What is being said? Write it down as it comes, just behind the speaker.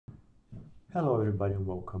Hello everybody and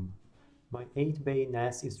welcome. My 8-bay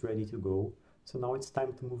NAS is ready to go, so now it's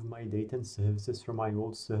time to move my data and services from my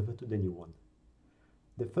old server to the new one.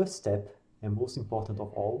 The first step, and most important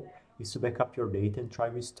of all, is to back up your data and try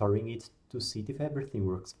restoring it to see if everything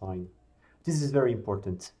works fine. This is very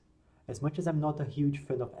important. As much as I'm not a huge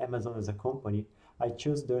fan of Amazon as a company, I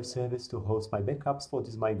chose their service to host my backups for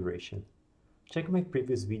this migration. Check my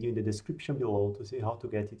previous video in the description below to see how to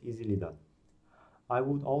get it easily done. I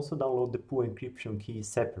would also download the pool encryption key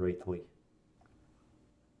separately.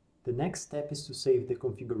 The next step is to save the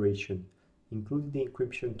configuration, including the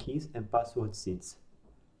encryption keys and password seeds.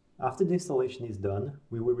 After the installation is done,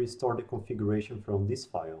 we will restore the configuration from this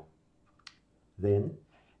file. Then,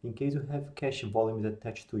 in case you have cache volumes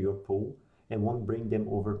attached to your pool and won't bring them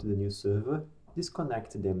over to the new server,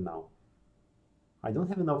 disconnect them now. I don't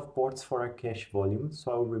have enough ports for a cache volume,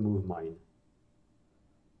 so I will remove mine.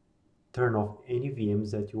 Turn off any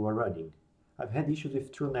VMs that you are running. I've had issues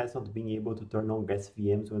with TrueNAS not being able to turn on guest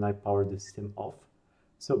VMs when I power the system off,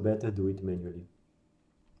 so better do it manually.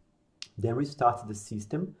 Then restart the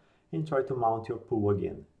system and try to mount your pool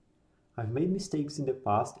again. I've made mistakes in the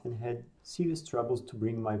past and had serious troubles to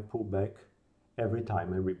bring my pool back every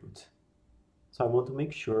time I reboot. So I want to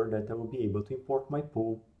make sure that I will be able to import my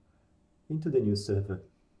pool into the new server.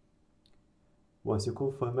 Once you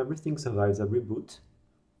confirm everything survives a reboot,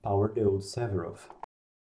 power the old server off.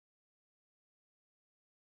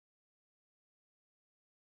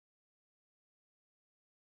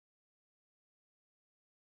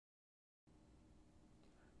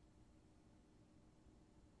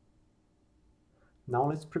 Now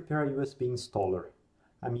let's prepare a USB installer.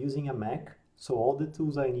 I'm using a Mac, so all the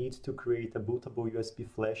tools I need to create a bootable USB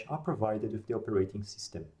flash are provided with the operating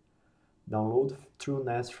system. Download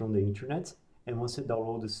TrueNAS from the internet, and once the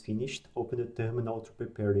download is finished, open the terminal to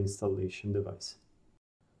prepare the installation device.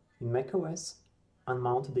 In macOS,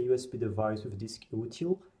 unmount the USB device with disk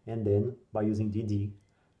util, and then, by using DD,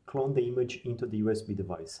 clone the image into the USB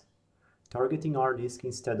device. Targeting hard disk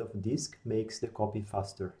instead of disk makes the copy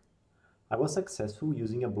faster. I was successful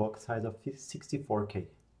using a block size of 64K.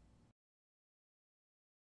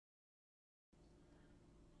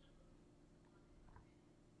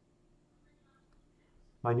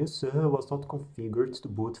 My new server was not configured to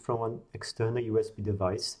boot from an external USB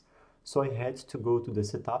device, so I had to go to the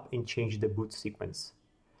setup and change the boot sequence.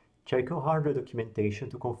 Check your hardware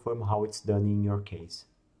documentation to confirm how it's done in your case.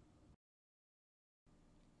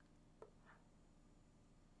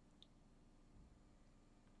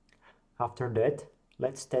 After that,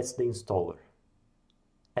 let's test the installer.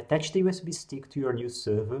 Attach the USB stick to your new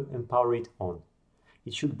server and power it on.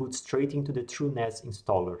 It should boot straight into the TrueNAS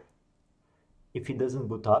installer. If it doesn't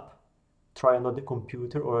boot up, try another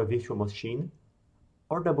computer or a virtual machine,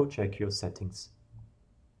 or double check your settings.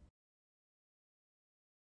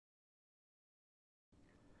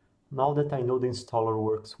 Now that I know the installer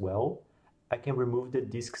works well, I can remove the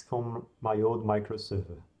disks from my old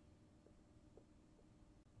microserver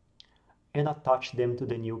and attach them to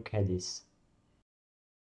the new caddies.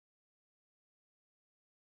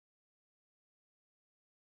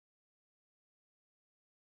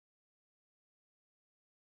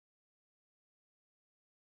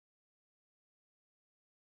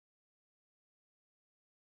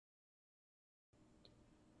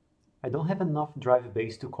 I don't have enough drive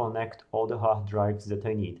bays to connect all the hard drives that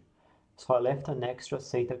I need, so I left an extra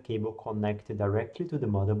SATA cable connected directly to the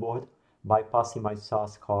motherboard, bypassing my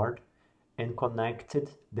SAS card, and connected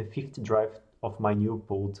the 5th drive of my new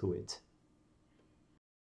pool to it.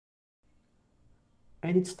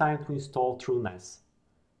 And it's time to install TrueNAS.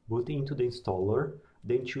 Boot into the installer,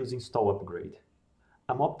 then choose Install Upgrade.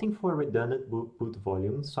 I'm opting for a redundant boot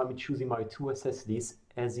volume, so I'm choosing my 2 SSDs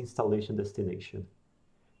as installation destination.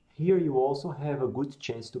 Here you also have a good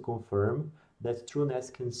chance to confirm that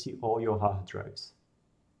TrueNAS can see all your hard drives.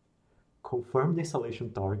 Confirm the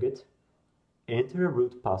installation target, enter a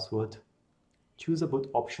root password, choose a boot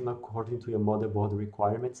option according to your motherboard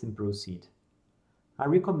requirements and proceed. I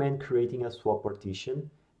recommend creating a swap partition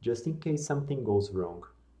just in case something goes wrong.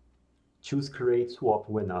 Choose Create Swap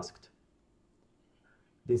when asked.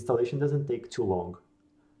 The installation doesn't take too long.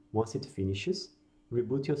 Once it finishes,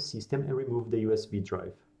 reboot your system and remove the USB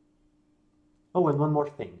drive. Oh, and one more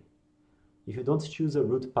thing. If you don't choose a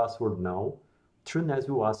root password now, TrueNAS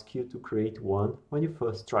will ask you to create one when you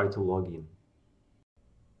first try to log in.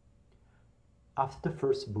 After the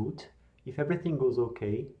first boot, if everything goes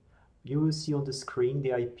okay, you will see on the screen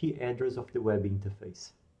the IP address of the web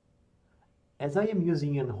interface. As I am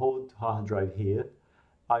using an old hard drive here,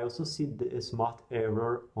 I also see the smart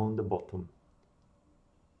error on the bottom.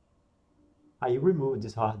 I remove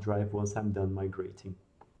this hard drive once I'm done migrating.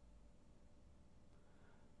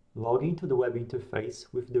 Log into the web interface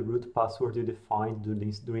with the root password you defined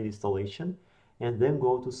during installation, and then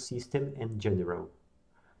go to System and General.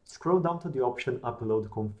 Scroll down to the option Upload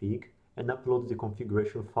Config and upload the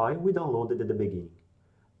configuration file we downloaded at the beginning.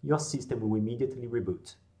 Your system will immediately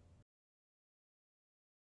reboot.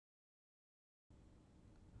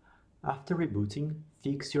 After rebooting,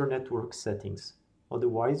 fix your network settings,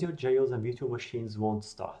 otherwise your jails and virtual machines won't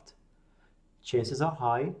start. Chances are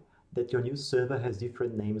high that your new server has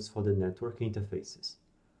different names for the network interfaces.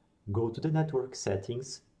 Go to the network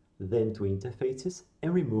settings, then to interfaces,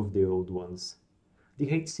 and remove the old ones. The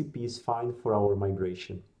HCP is fine for our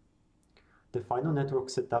migration. The final network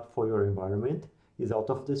setup for your environment is out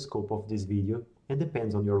of the scope of this video and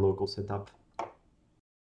depends on your local setup.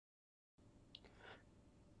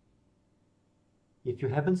 If you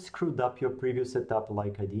haven't screwed up your previous setup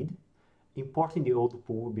like I did, importing the old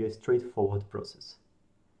pool will be a straightforward process.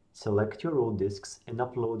 Select your old disks and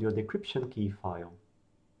upload your decryption key file.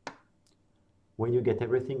 When you get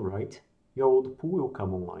everything right, your old pool will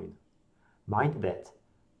come online. Mind that,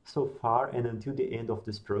 so far and until the end of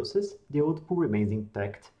this process, the old pool remains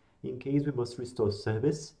intact in case we must restore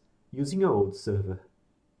service using your old server.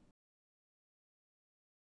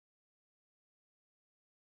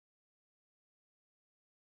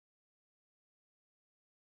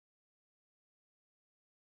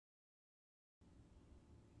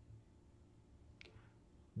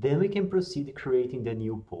 Then we can proceed creating the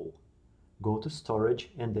new pool. Go to Storage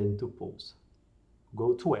and then to Pools.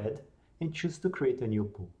 Go to Add and choose to create a new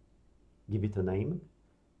pool. Give it a name,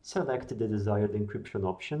 select the desired encryption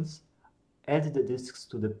options, add the disks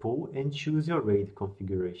to the pool and choose your RAID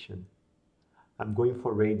configuration. I'm going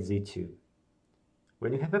for RAID Z2.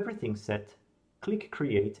 When you have everything set, click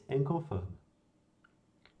Create and confirm.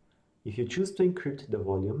 If you choose to encrypt the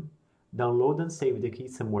volume, download and save the key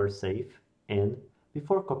somewhere safe and,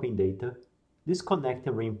 before copying data, disconnect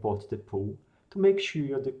and re-import the pool to make sure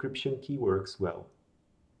your decryption key works well.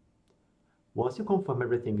 Once you confirm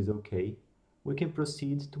everything is okay, we can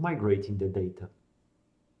proceed to migrating the data.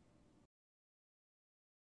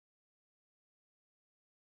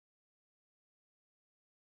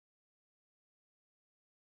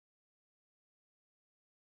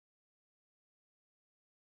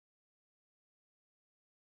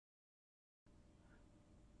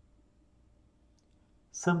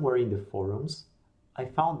 Somewhere in the forums, I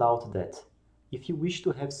found out that if you wish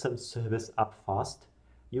to have some service up fast,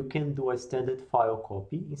 you can do a standard file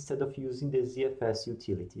copy instead of using the ZFS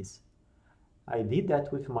utilities. I did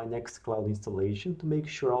that with my Nextcloud installation to make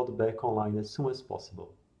sure I'll be back online as soon as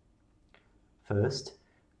possible. First,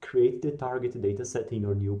 create the target dataset in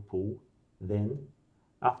your new pool. Then,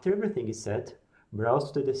 after everything is set,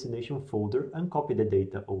 browse to the destination folder and copy the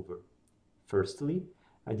data over. Firstly,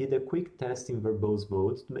 I did a quick test in verbose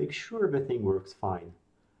mode to make sure everything works fine.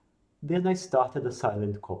 Then I started a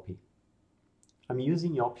silent copy. I'm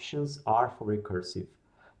using options R for recursive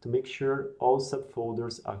to make sure all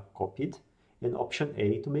subfolders are copied, and option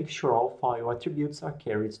A to make sure all file attributes are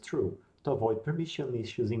carried through to avoid permission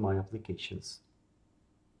issues in my applications.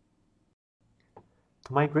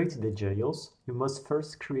 To migrate the jails, you must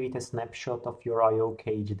first create a snapshot of your I/O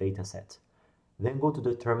cage dataset. Then go to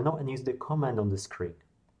the terminal and use the command on the screen.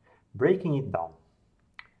 Breaking it down,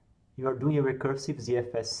 you are doing a recursive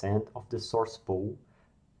ZFS send of the source pool,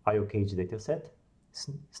 I/O cage dataset,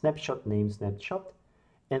 snapshot name snapshot,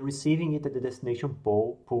 and receiving it at the destination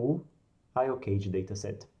pool, I/O cage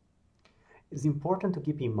dataset. It's important to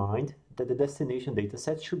keep in mind that the destination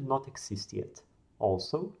dataset should not exist yet.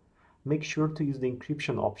 Also, make sure to use the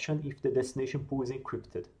encryption option if the destination pool is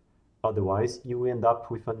encrypted. Otherwise, you will end up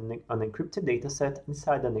with an unencrypted dataset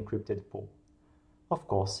inside an encrypted pool. Of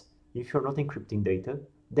course, if you're not encrypting data,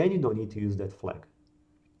 then you don't need to use that flag.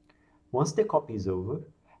 Once the copy is over,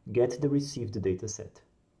 get the received dataset.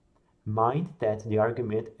 Mind that the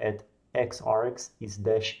argument at xargs is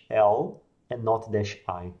 -l and not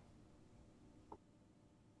 -i.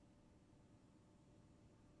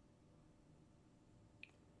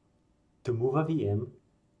 To move a VM,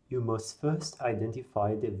 you must first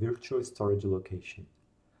identify the virtual storage location.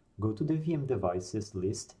 Go to the VM devices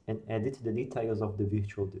list and edit the details of the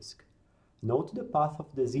virtual disk. Note the path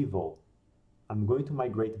of the zvol. I'm going to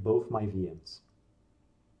migrate both my VMs.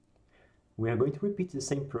 We are going to repeat the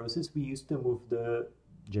same process we used to move the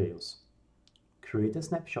jails. Create a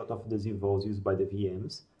snapshot of the zvols used by the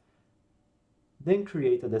VMs, then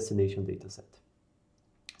create a destination dataset.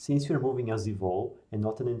 Since you're moving a zvol and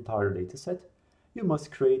not an entire dataset, you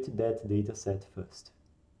must create that dataset first.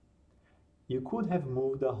 You could have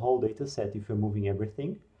moved the whole dataset if you're moving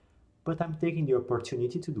everything, but I'm taking the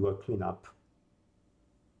opportunity to do a cleanup.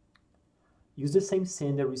 Use the same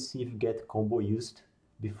send and receive get combo used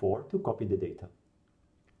before to copy the data.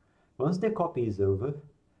 Once the copy is over,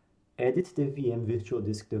 edit the VM virtual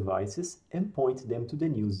disk devices and point them to the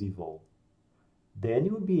new zvol. Then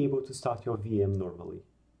you will be able to start your VM normally.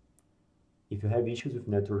 If you have issues with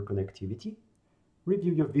network connectivity,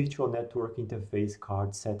 review your virtual network interface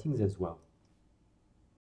card settings as well.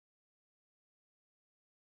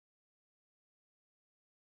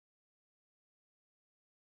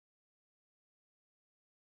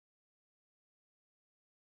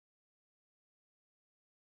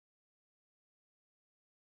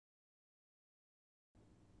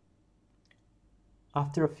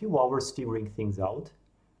 After a few hours figuring things out,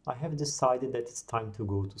 I have decided that it's time to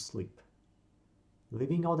go to sleep.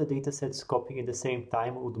 Leaving all the datasets copying at the same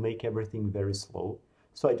time would make everything very slow,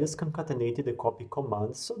 so I just concatenated the copy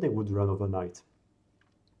commands so they would run overnight.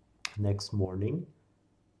 Next morning,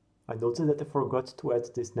 I noticed that I forgot to add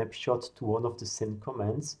the snapshot to one of the send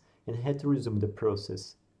commands and had to resume the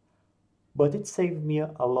process. But it saved me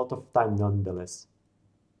a lot of time nonetheless.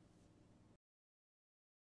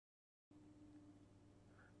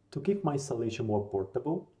 To keep my installation more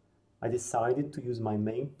portable, I decided to use my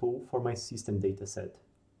main pool for my system dataset.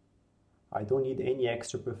 I don't need any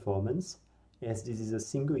extra performance, as this is a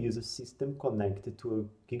single-user system connected to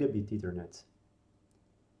a gigabit Ethernet.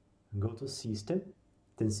 Go to System,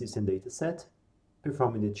 then System Dataset,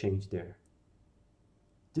 performing the change there.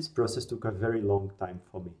 This process took a very long time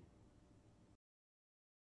for me.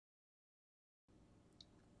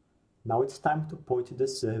 Now it's time to point the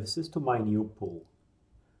services to my new pool.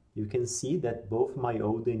 You can see that both my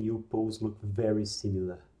old and new pools look very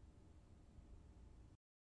similar.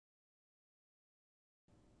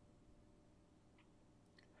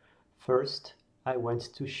 First, I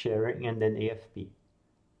went to sharing and then AFP.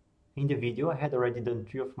 In the video, I had already done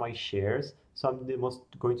 3 of my shares, so I'm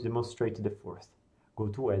going to demonstrate the 4th. Go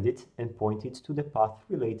to Edit and point it to the path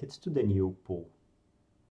related to the new pool.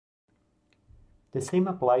 The same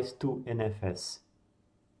applies to NFS.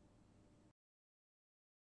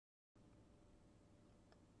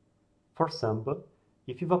 For Samba,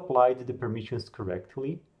 if you've applied the permissions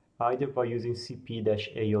correctly, either by using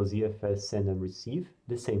cp-a or zfs send and receive,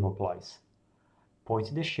 the same applies.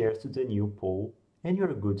 Point the shares to the new pool and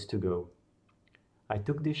you're good to go. I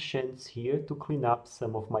took this chance here to clean up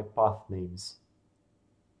some of my path names.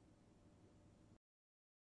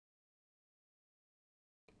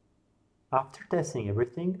 After testing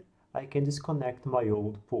everything, I can disconnect my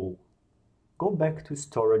old pool. Go back to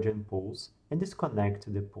Storage and Pools and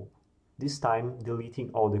disconnect the pool, this time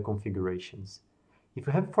deleting all the configurations. If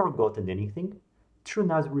you have forgotten anything,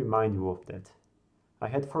 TrueNAS will remind you of that. I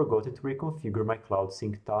had forgotten to reconfigure my Cloud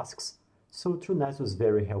Sync tasks, so TrueNAS was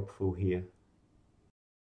very helpful here.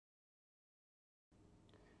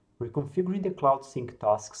 Reconfiguring the Cloud Sync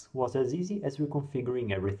tasks was as easy as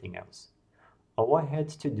reconfiguring everything else. All I had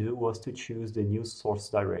to do was to choose the new source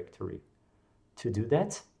directory. To do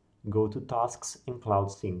that, go to Tasks and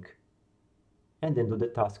Cloud Sync, and then do the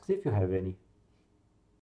tasks if you have any.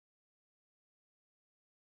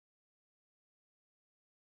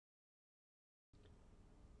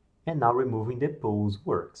 And now removing the pools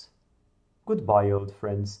works. Goodbye, old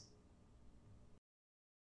friends.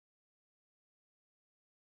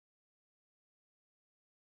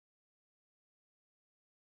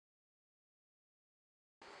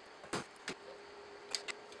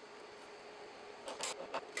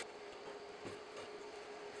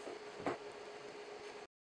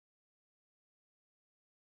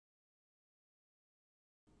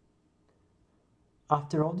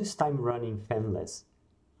 After all this time running fanless,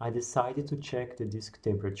 I decided to check the disk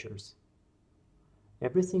temperatures.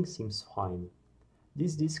 Everything seems fine.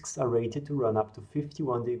 These disks are rated to run up to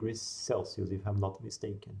 51 degrees Celsius if I'm not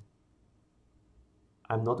mistaken.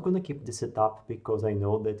 I'm not going to keep this setup because I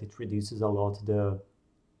know that it reduces a lot the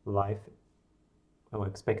life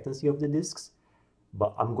expectancy of the disks,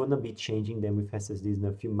 but I'm going to be changing them with SSDs in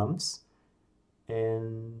a few months,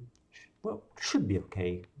 and well, should be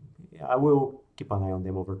okay. I will keep an eye on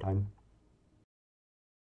them over time.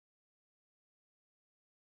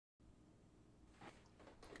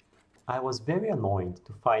 I was very annoyed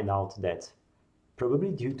to find out that, probably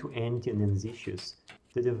due to maintenance issues,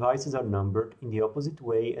 the devices are numbered in the opposite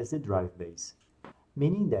way as the drive bays,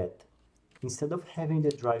 meaning that instead of having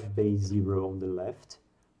the drive bay 0 on the left,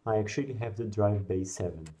 I actually have the drive bay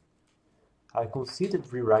 7. I considered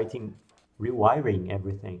rewiring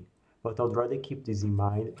everything, but I'd rather keep this in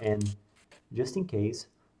mind and, just in case,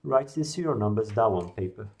 write the serial numbers down on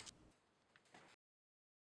paper.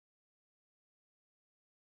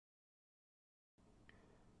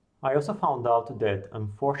 I also found out that,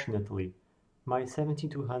 unfortunately, my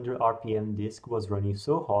 7200 RPM disk was running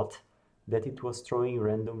so hot that it was throwing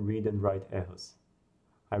random read and write errors.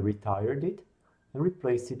 I retired it and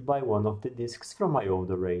replaced it by one of the disks from my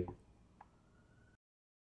old array.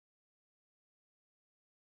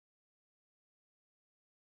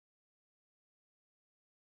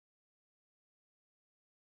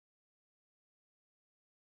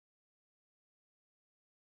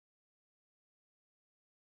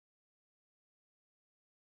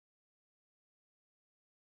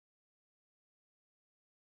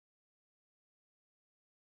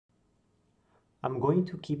 I'm going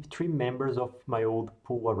to keep 3 members of my old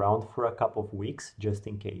pool around for a couple of weeks, just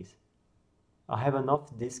in case. I have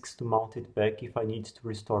enough disks to mount it back if I need to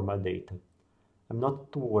restore my data. I'm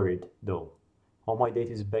not too worried, though. All my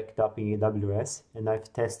data is backed up in AWS, and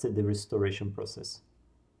I've tested the restoration process.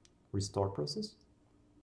 Restore process?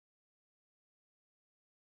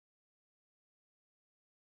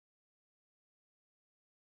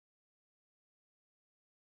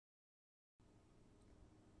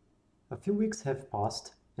 A few weeks have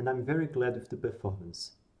passed, and I'm very glad with the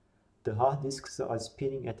performance. The hard disks are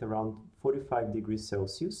spinning at around 45 degrees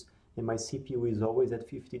Celsius, and my CPU is always at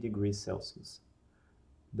 50 degrees Celsius.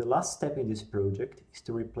 The last step in this project is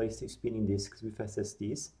to replace the spinning disks with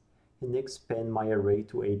SSDs and expand my array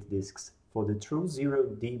to 8 disks for the true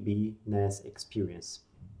 0 DB NAS experience.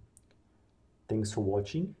 Thanks for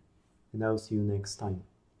watching, and I'll see you next time.